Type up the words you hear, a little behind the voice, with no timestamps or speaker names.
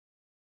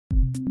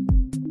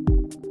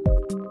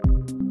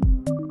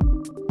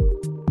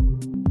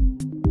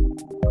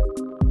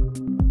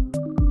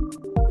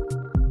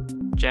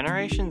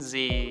Generation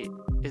Z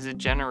is a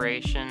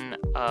generation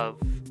of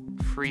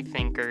free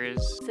thinkers.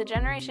 It's the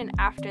generation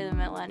after the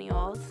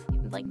millennials,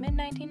 like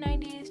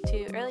mid-1990s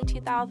to early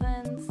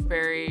 2000s.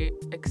 Very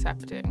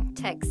accepting.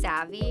 Tech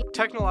savvy.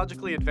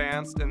 Technologically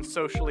advanced and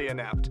socially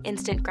inept.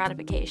 Instant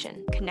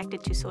gratification,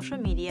 connected to social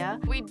media.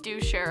 We do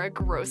share a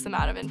gross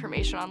amount of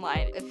information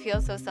online. It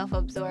feels so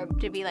self-absorbed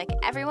to be like,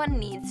 everyone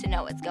needs to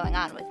know what's going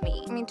on with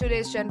me. I mean,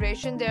 today's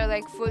generation, they're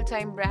like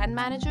full-time brand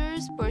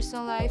managers,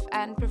 personal life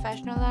and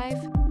professional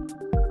life.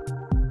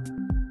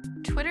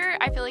 Twitter,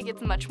 I feel like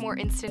it's much more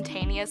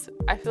instantaneous.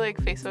 I feel like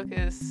Facebook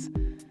is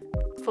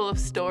full of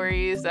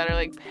stories that are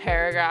like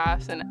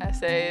paragraphs and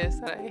essays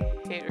that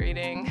I hate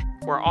reading.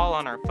 We're all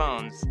on our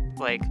phones.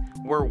 Like,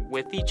 we're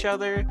with each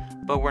other,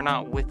 but we're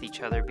not with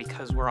each other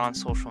because we're on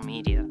social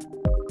media.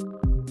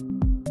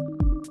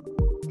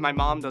 My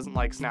mom doesn't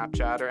like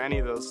Snapchat or any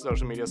of those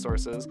social media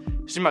sources.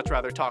 She'd much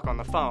rather talk on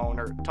the phone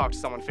or talk to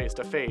someone face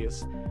to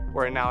face,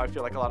 where now I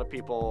feel like a lot of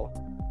people,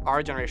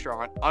 our generation,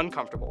 are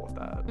uncomfortable with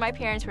that. My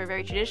parents were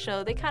very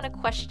traditional. They kind of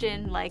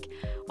question, like,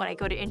 when I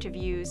go to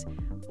interviews,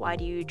 why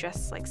do you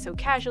dress like so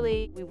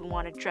casually? We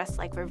want to dress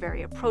like we're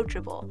very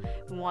approachable.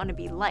 We want to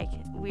be liked.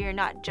 We are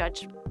not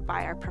judged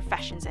by our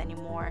professions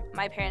anymore.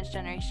 My parents'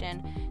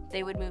 generation,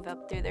 they would move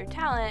up through their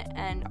talent,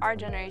 and our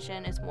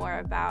generation is more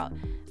about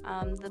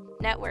the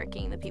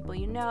networking, the people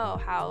you know,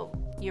 how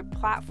your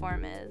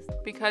platform is.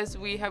 Because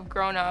we have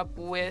grown up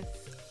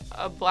with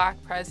a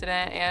black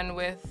president and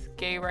with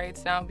gay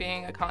rights now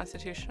being a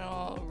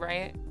constitutional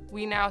right,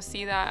 we now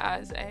see that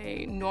as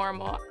a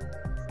normal.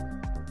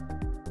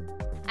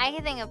 I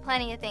can think of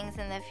plenty of things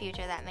in the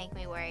future that make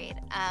me worried.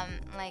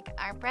 Like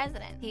our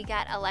president. He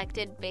got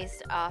elected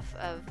based off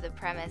of the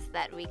premise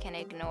that we can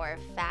ignore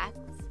facts.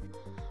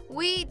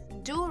 We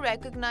do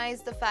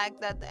recognize the fact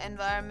that the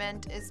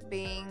environment is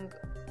being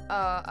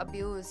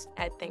abused.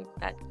 I think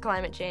that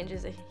climate change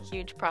is a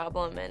huge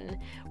problem, and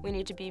we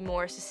need to be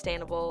more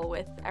sustainable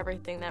with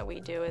everything that we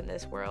do in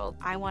this world.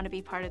 I want to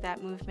be part of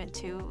that movement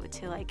too,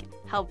 to like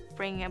help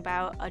bring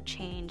about a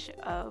change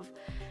of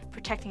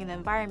protecting the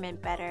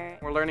environment better.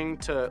 We're learning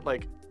to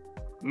like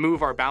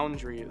move our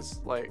boundaries,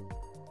 like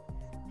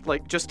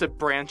just to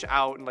branch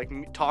out and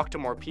like talk to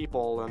more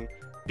people and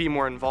be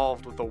more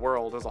involved with the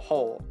world as a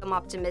whole. I'm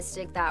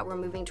optimistic that we're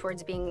moving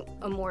towards being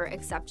a more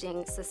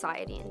accepting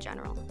society in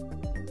general.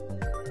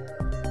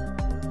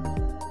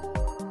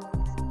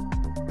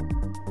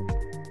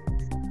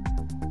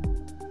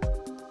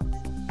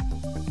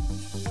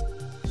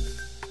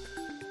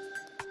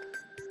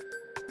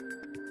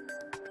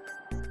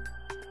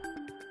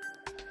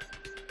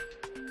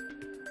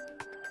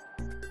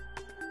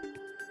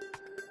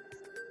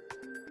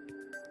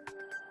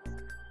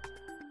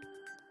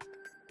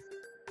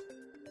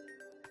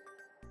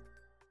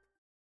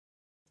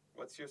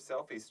 What's your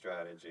selfie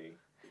strategy?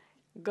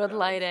 Good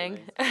lighting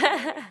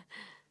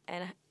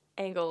and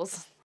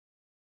angles.